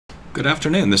Good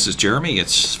afternoon, this is Jeremy.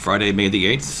 It's Friday, May the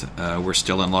 8th. We're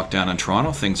still in lockdown in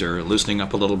Toronto. Things are loosening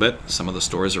up a little bit. Some of the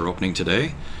stores are opening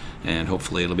today, and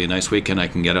hopefully it'll be a nice weekend. I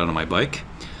can get out on my bike.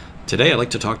 Today I'd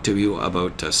like to talk to you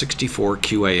about 64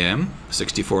 QAM,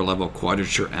 64 level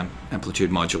quadrature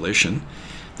amplitude modulation.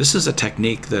 This is a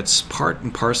technique that's part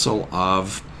and parcel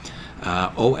of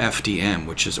OFDM,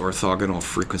 which is orthogonal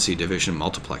frequency division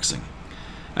multiplexing.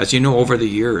 As you know, over the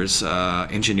years,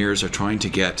 engineers are trying to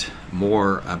get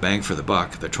more bang for the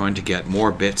buck. They're trying to get more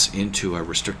bits into a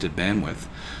restricted bandwidth.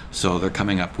 So they're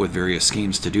coming up with various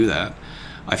schemes to do that.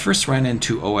 I first ran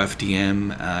into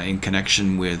OFDM in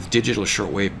connection with digital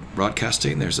shortwave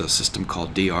broadcasting. There's a system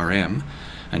called DRM,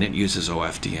 and it uses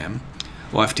OFDM.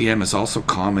 OFDM is also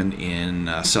common in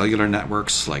cellular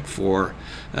networks like 4G,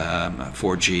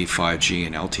 5G,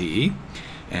 and LTE.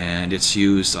 And it's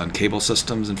used on cable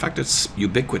systems. In fact, it's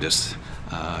ubiquitous.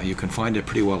 You can find it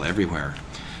pretty well everywhere.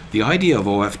 The idea of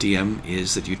OFDM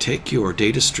is that you take your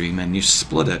data stream and you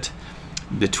split it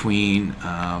between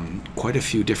quite a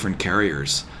few different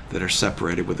carriers that are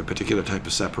separated with a particular type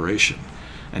of separation.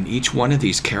 And each one of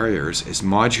these carriers is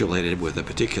modulated with a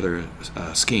particular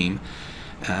scheme.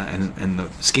 And the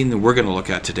scheme that we're going to look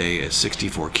at today is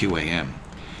 64 QAM.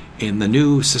 In the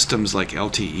new systems like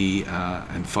LTE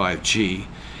and 5G,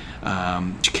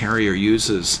 carrier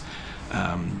uses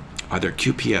either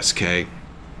QPSK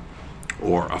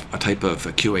or a type of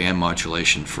a QAM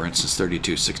modulation, for instance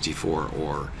 3264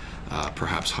 or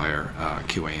perhaps higher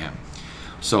QAM.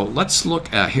 So let's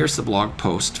look at, here's the blog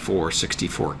post for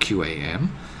 64 QAM,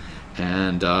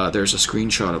 and there's a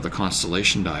screenshot of the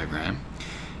Constellation Diagram.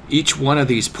 Each one of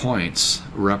these points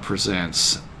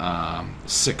represents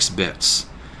 6 bits.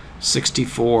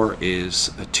 64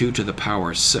 is 2 to the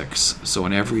power 6, so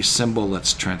in every symbol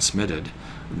that's transmitted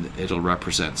it'll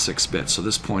represent 6 bits. So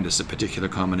this point is a particular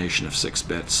combination of 6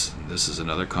 bits. This is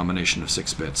another combination of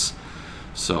 6 bits.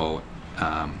 So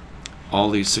all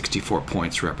these 64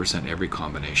 points represent every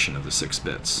combination of the 6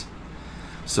 bits.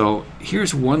 So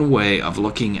here's one way of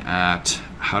looking at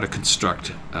how to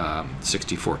construct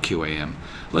 64 QAM.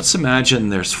 Let's imagine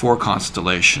there's 4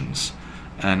 constellations.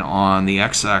 And on the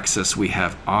x-axis we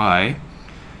have I,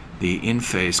 the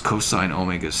in-phase cosine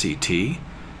omega ct,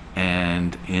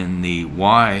 and in the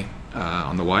y,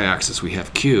 on the y-axis we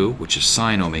have q, which is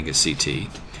sine omega ct,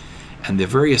 and the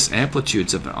various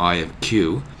amplitudes of I of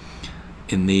q.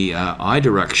 In the I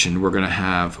direction we're going to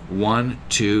have 1,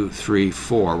 2, 3,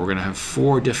 4. We're going to have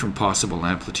 4 different possible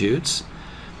amplitudes.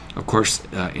 Of course,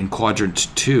 in quadrant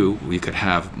 2 we could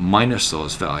have minus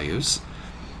those values.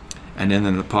 And then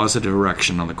in the positive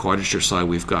direction on the quadrature side,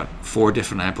 we've got 4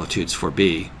 different amplitudes for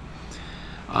B.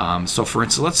 So for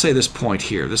instance, let's say this point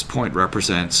here. This point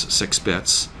represents 6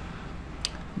 bits,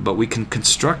 but we can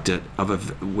construct it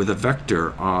with a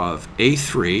vector of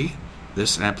A3,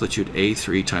 this amplitude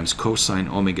A3 times cosine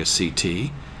omega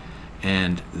ct,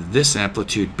 and this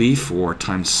amplitude B4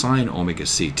 times sine omega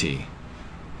ct.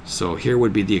 So here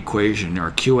would be the equation.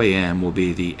 Our QAM will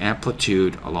be the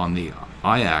amplitude along the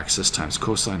I-axis times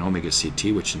cosine omega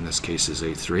ct, which in this case is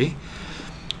A3,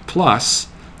 plus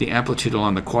the amplitude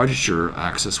along the quadrature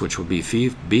axis, which will be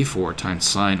B4 times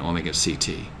sine omega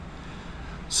ct.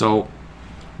 So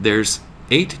there's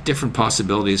 8 different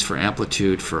possibilities for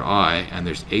amplitude for I, and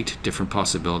there's 8 different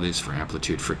possibilities for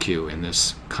amplitude for Q in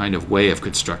this kind of way of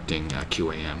constructing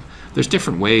QAM. There's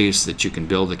different ways that you can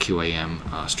build a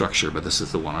QAM structure, but this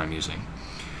is the one I'm using.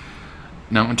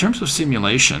 Now, in terms of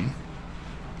simulation,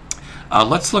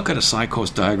 let's look at a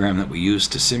Psychos diagram that we use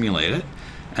to simulate it,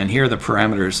 and here are the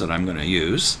parameters that I'm going to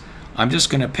use. I'm just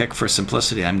going to pick, for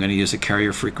simplicity, I'm going to use a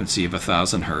carrier frequency of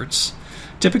 1000 Hertz.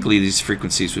 Typically these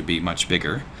frequencies would be much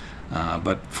bigger,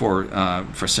 but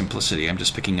for simplicity I'm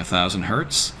just picking 1000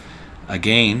 Hertz.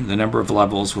 Again, the number of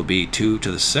levels will be 2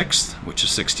 to the 6th, which is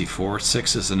 64.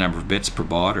 6 is the number of bits per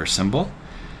baud or symbol.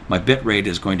 My bit rate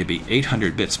is going to be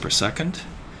 800 bits per second.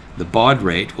 The baud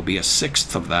rate will be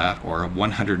 1/6 of that, or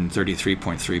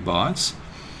 133.3 bauds.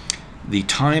 The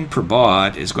time per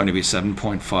baud is going to be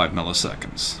 7.5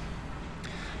 milliseconds.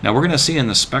 Now we're going to see in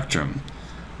the spectrum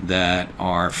that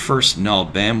our first null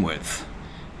bandwidth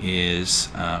is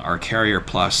our carrier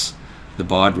plus the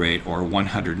baud rate, or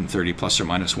 130 plus or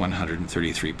minus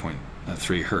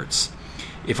 133.3 hertz.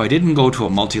 If I didn't go to a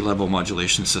multi-level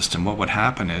modulation system, what would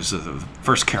happen is that the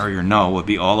first carrier null would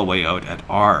be all the way out at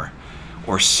R,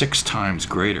 or 6 times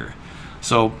greater.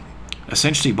 So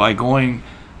essentially by going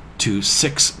to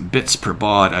 6 bits per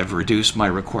baud, I've reduced my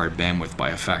required bandwidth by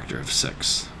a factor of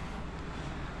 6.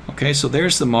 Okay, so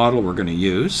there's the model we're going to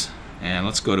use, and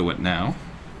let's go to it now.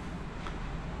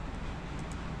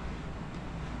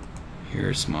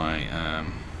 Here's my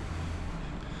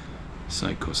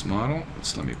Psychos model.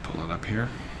 Let me pull it up here.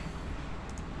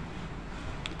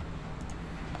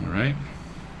 All right.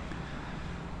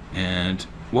 And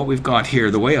what we've got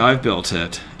here, the way I've built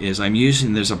it, is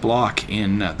there's a block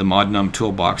in the ModNum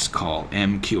toolbox called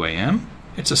MQAM.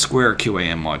 It's a square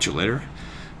QAM modulator,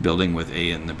 building with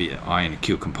A and the B, I and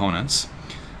Q components.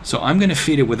 So I'm going to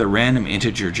feed it with a random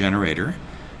integer generator,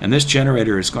 and this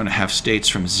generator is going to have states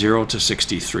from 0 to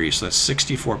 63, so that's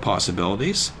 64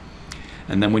 possibilities.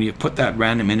 And then when you put that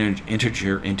random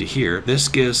integer into here, this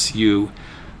gives you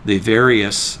the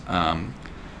various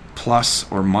plus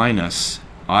or minus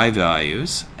I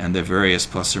values and the various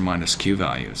plus or minus Q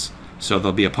values. So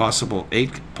there'll be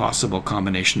 8 possible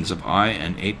combinations of I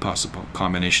and 8 possible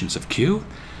combinations of Q,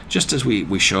 just as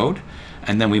we showed,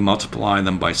 and then we multiply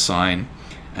them by sine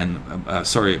and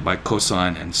by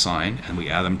cosine and sine, and we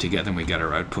add them together and we get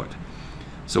our output.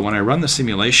 So when I run the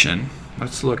simulation,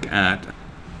 let's look at,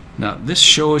 now this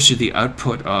shows you the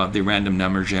output of the random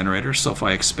number generator. So if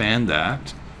I expand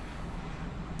that,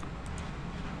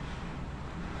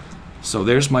 so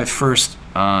there's my first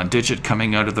digit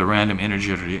coming out of the random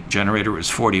integer generator is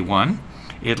 41.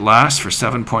 It lasts for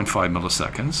 7.5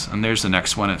 milliseconds, and there's the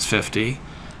next one, it's 50,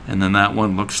 and then that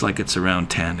one looks like it's around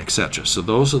 10, etc. So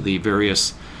those are the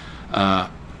various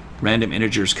random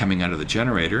integers coming out of the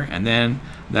generator, and then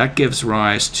that gives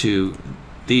rise to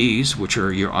these, which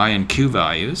are your I and Q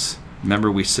values.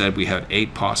 Remember we said we had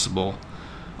 8 possible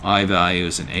I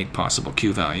values and 8 possible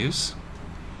Q values.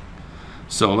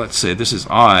 So let's say this is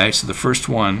I, so the first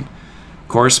one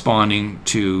corresponding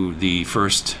to the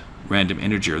first random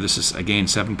integer. This is again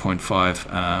 7.5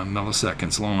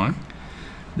 milliseconds long.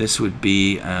 This would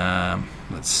be,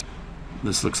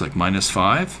 this looks like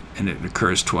 -5, and it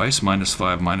occurs twice,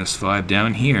 -5.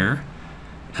 Down here,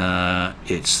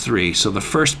 it's 3. So the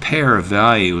first pair of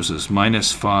values is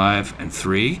 -5 and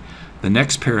 3. The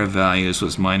next pair of values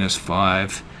was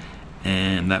 -5,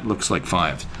 and that looks like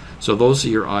 5. So those are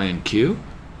your I and Q.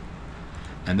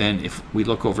 And then if we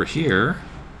look over here,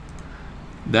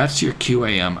 that's your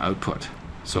QAM output.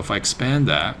 So if I expand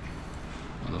that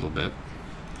a little bit,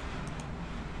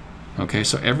 okay,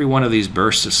 so every one of these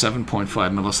bursts is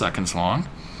 7.5 milliseconds long,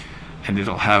 and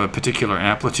it'll have a particular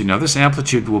amplitude. Now this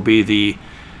amplitude will be the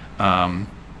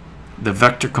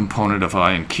vector component of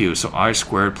I and Q, so I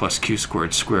squared plus Q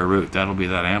squared square root, that'll be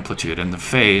that amplitude, and the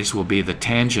phase will be the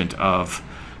tangent of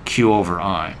Q over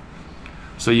I.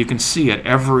 So you can see at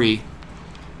every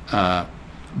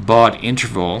baud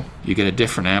interval you get a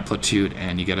different amplitude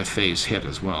and you get a phase hit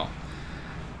as well.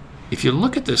 If you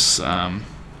look at this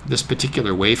this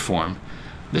particular waveform,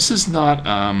 this is not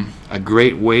a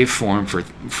great waveform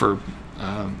for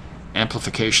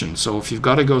amplification. So if you've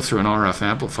got to go through an RF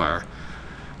amplifier,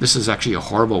 this is actually a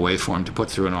horrible waveform to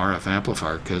put through an RF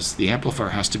amplifier, because the amplifier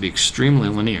has to be extremely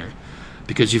linear,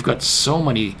 because you've got so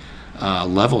many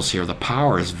levels here. The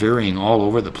power is varying all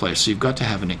over the place, so you've got to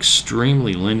have an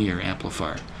extremely linear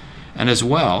amplifier. And as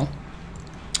well,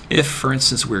 if for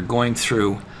instance we're going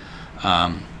through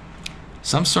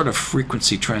some sort of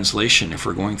frequency translation, if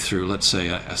we're going through, let's say,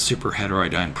 a super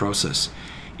heterodyne process,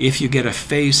 if you get a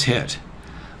phase hit,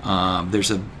 there's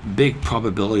a big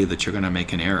probability that you're going to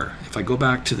make an error. If I go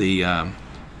back to the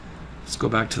let's go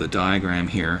back to the diagram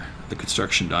here, the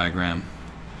construction diagram.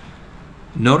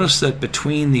 Notice that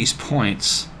between these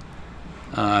points,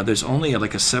 there's only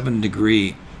like a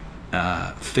 7-degree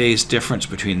phase difference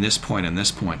between this point and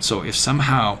this point. So if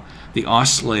somehow the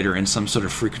oscillator in some sort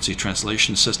of frequency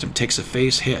translation system takes a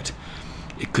phase hit,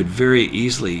 it could very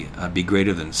easily be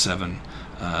greater than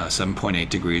 7.8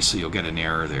 degrees, so you'll get an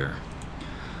error there.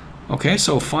 Okay,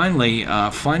 so finally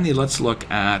let's look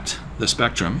at the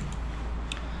spectrum.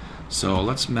 So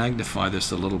let's magnify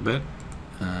this a little bit.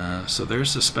 So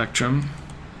there's the spectrum.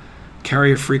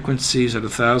 Carrier frequencies at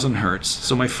 1,000 Hertz.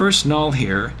 So my first null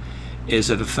here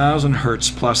is at 1,000 Hertz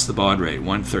plus the baud rate,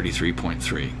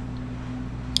 133.3.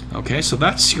 Okay, so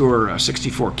that's your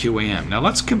 64 QAM. Now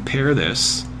let's compare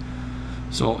this.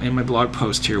 So in my blog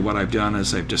post here, what I've done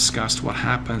is I've discussed what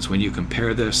happens when you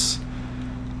compare this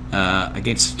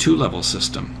against a 2-level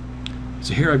system.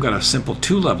 So here I've got a simple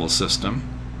 2-level system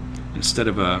instead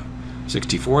of a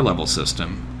 64-level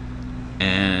system.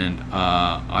 And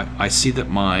I see that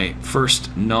my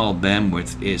first null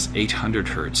bandwidth is 800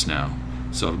 Hertz now.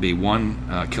 So it'll be 1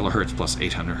 kilohertz plus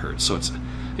 800 Hertz. So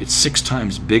it's 6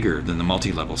 times bigger than the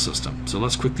multi-level system. So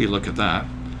let's quickly look at that.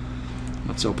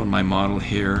 Let's open my model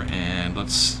here, and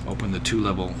let's open the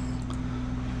 2-level.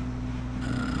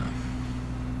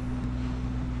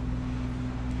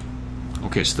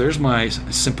 Okay, so there's my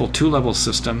simple 2-level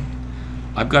system.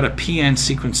 I've got a PN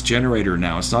sequence generator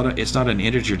now. It's not an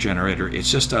integer generator.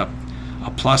 It's just a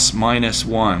a plus minus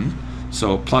 1.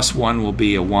 So plus 1 will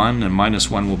be a 1 and minus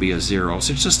 1 will be a 0.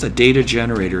 So it's just a data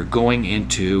generator going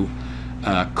into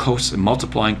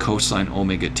multiplying cosine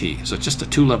omega t. So it's just a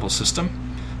two-level system.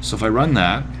 So if I run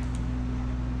that,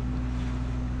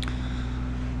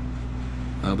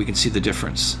 we can see the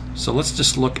difference. So let's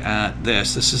just look at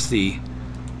this. This is the,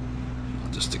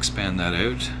 I'll just expand that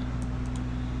out.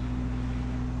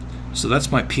 So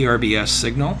that's my PRBS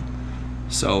signal.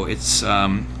 So it's,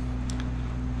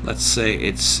 let's say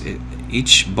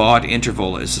each baud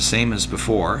interval is the same as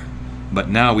before, but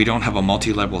now we don't have a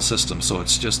multi-level system. So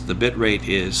it's just the bit rate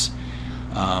is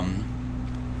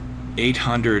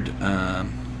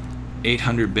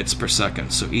 800 bits per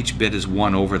second. So each bit is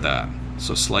 1 over that.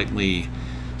 So slightly,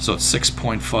 so it's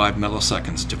 6.5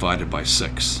 milliseconds divided by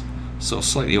 6. So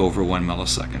slightly over 1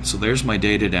 millisecond. So there's my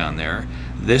data down there.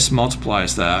 This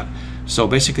multiplies that. So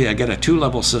basically I get a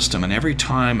two-level system, and every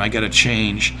time I get a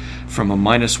change from a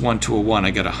 -1 to a 1,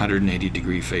 I get a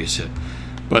 180-degree phase hit.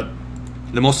 But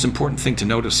the most important thing to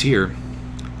notice here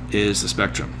is the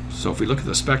spectrum. So if we look at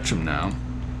the spectrum now,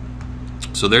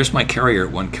 so there's my carrier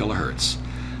at 1 kilohertz.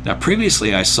 Now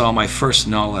previously I saw my first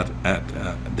null at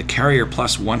the carrier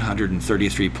plus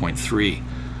 133.3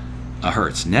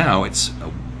 hertz. Now it's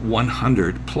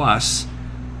 100 plus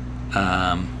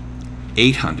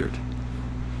 800.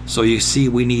 So you see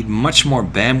we need much more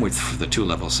bandwidth for the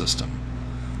two-level system.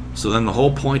 So then the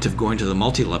whole point of going to the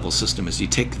multi-level system is you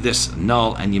take this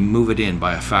null and you move it in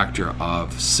by a factor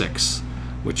of 6,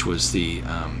 which was the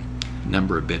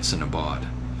number of bits in a baud.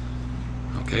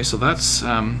 Okay, so that's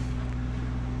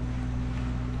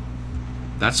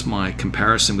my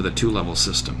comparison with a two-level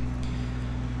system.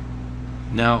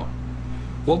 Now,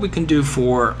 what we can do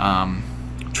for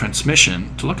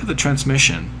transmission, to look at the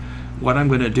transmission, what I'm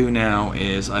going to do now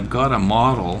is I've got a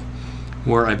model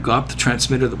where I've got the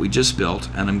transmitter that we just built,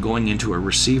 and I'm going into a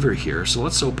receiver here. So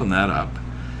let's open that up.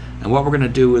 And what we're going to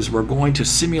do is we're going to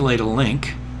simulate a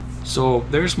link. So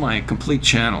there's my complete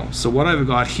channel. So what I've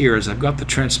got here is I've got the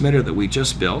transmitter that we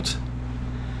just built,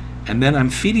 and then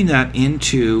I'm feeding that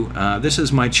into, this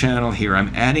is my channel here.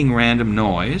 I'm adding random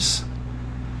noise,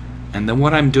 and then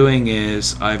what I'm doing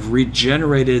is I've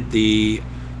regenerated the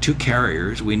two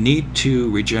carriers. We need to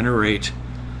regenerate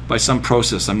by some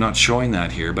process. I'm not showing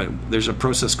that here, but there's a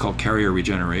process called carrier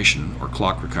regeneration or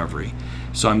clock recovery.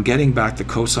 So I'm getting back the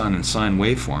cosine and sine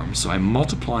waveforms. So I'm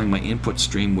multiplying my input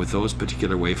stream with those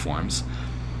particular waveforms.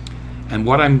 And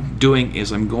what I'm doing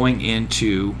is I'm going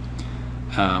into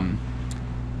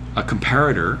a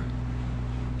comparator,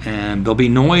 and there'll be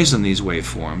noise in these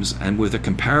waveforms. And with a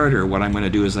comparator, what I'm going to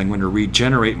do is I'm going to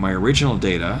regenerate my original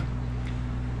data.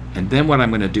 And then what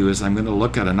I'm going to do is I'm going to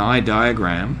look at an eye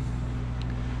diagram,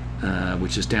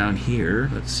 which is down here.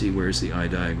 Let's see, where's the eye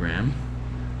diagram?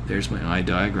 There's my eye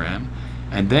diagram.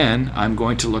 And then I'm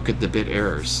going to look at the bit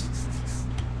errors.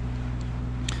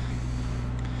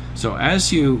 So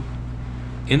as you,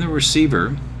 in the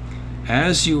receiver,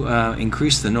 as you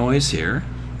increase the noise here,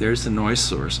 there's the noise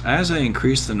source. As I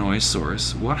increase the noise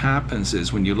source, what happens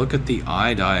is when you look at the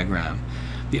eye diagram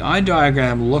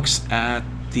looks at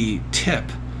the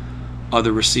tip of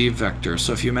the received vector.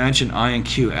 So if you imagine I and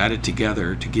Q added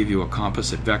together to give you a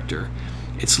composite vector,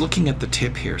 it's looking at the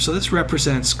tip here. So this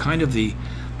represents kind of the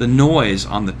noise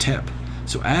on the tip.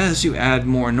 So as you add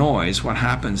more noise, what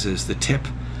happens is the tip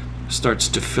starts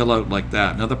to fill out like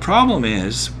that. Now the problem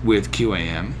is with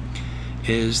QAM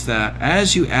is that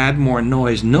as you add more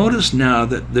noise, notice now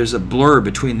that there's a blur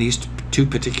between these two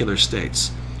particular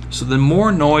states. So the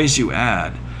more noise you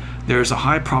add, there's a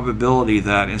high probability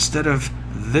that instead of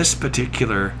this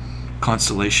particular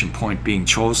constellation point being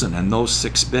chosen and those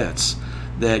 6 bits,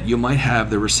 that you might have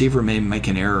the receiver may make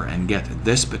an error and get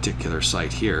this particular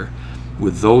site here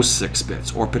with those 6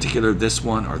 bits, or particular this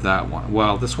one or that one.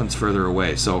 Well, this one's further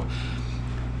away, so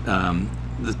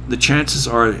the chances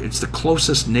are it's the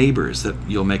closest neighbors that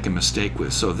you'll make a mistake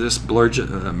with. So this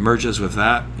merges with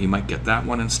that, you might get that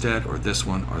one instead, or this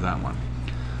one or that one.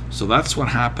 So that's what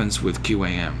happens with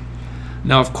QAM.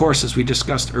 Now, of course, as we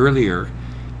discussed earlier,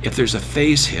 if there's a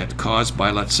phase hit caused by,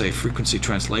 let's say, frequency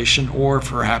translation, or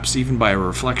perhaps even by a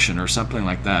reflection or something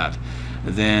like that,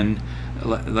 then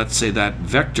let's say that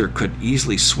vector could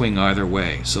easily swing either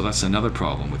way. So that's another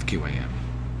problem with QAM.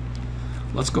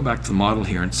 Let's go back to the model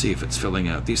here and see if it's filling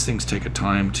out. These things take a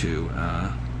time to,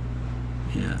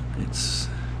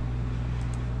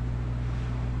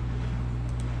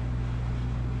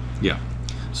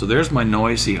 So there's my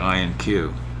noisy I and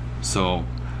Q. So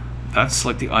that's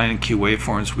like the I and Q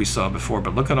waveforms we saw before,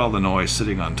 but look at all the noise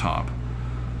sitting on top.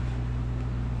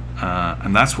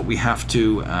 And that's what we have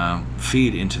to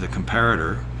feed into the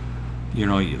comparator you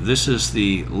know, this is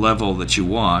the level that you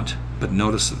want, but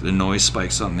notice that the noise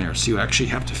spikes on there. So you actually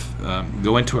have to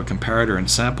go into a comparator and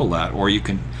sample that, or you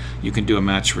can do a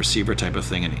match receiver type of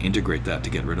thing and integrate that to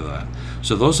get rid of that.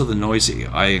 So those are the noisy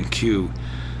I and Q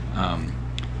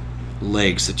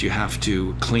legs that you have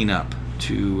to clean up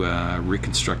to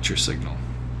reconstruct your signal.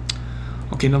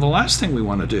 Okay, now the last thing we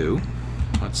want to do,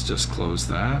 let's just close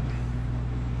that,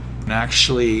 and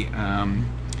actually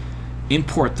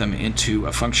import them into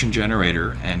a function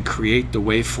generator and create the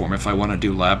waveform if I want to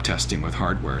do lab testing with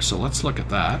hardware. So let's look at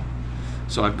that.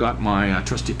 So I've got my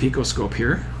trusty picoscope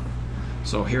here.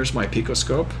 So here's my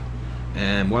picoscope,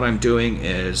 and what I'm doing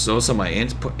is those are my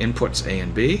inputs A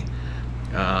and B.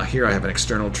 Here I have an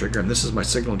external trigger, and this is my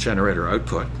signal generator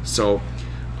output. So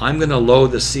I'm going to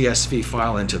load the CSV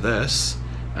file into this,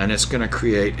 and it's going to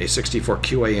create a 64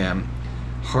 QAM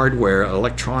hardware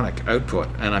electronic output,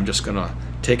 and I'm just going to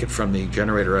take it from the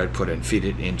generator output and feed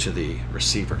it into the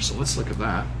receiver. So let's look at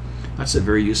that. That's a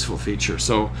very useful feature.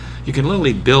 So you can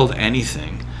literally build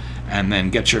anything and then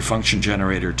get your function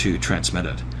generator to transmit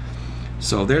it.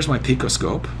 So there's my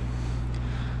picoscope.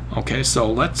 Okay,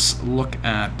 so let's look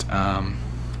at,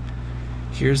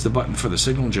 here's the button for the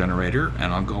signal generator,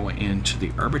 and I'll go into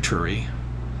the arbitrary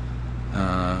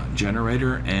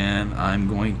generator, and I'm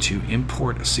going to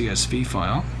import a CSV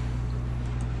file.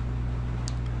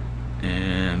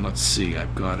 And let's see,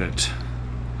 I've got it.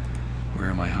 Where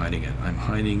am I hiding it? I'm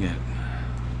hiding it.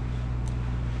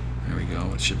 There we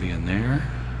go, it should be in there.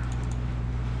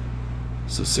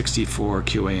 So 64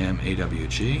 QAM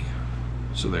AWG.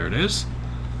 So there it is.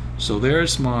 So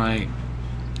there's my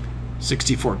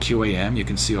 64 QAM. You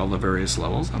can see all the various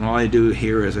levels. And all I do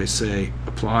here is I say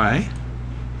apply.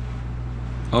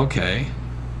 Okay.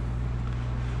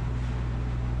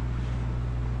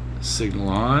 Signal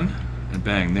on, and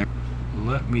bang, there.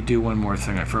 Let me do one more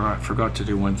thing. I forgot to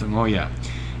do one thing. Oh yeah.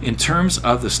 In terms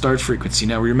of the start frequency,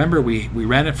 now remember we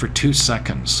ran it for 2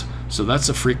 seconds. So that's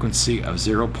a frequency of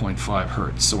 0.5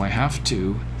 hertz. So I have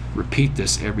to repeat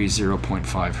this every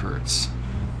 0.5 hertz.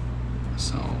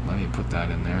 So let me put that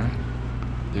in there.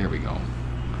 There we go.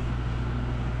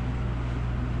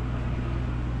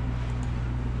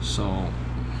 So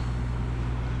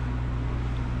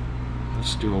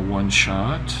let's do a one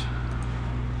shot.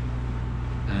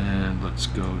 And let's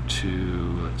go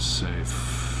to, let's say,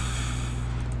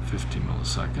 50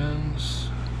 milliseconds.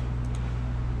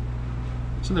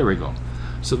 So there we go.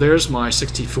 So there's my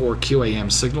 64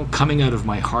 QAM signal coming out of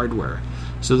my hardware.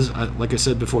 So this, like I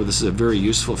said before, this is a very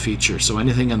useful feature. So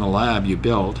anything in the lab you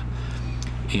build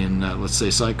in, let's say,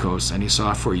 Psychos, any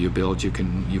software you build, you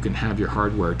can have your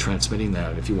hardware transmitting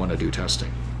that if you want to do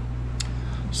testing.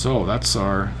 So that's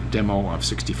our demo of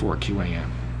 64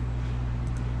 QAM.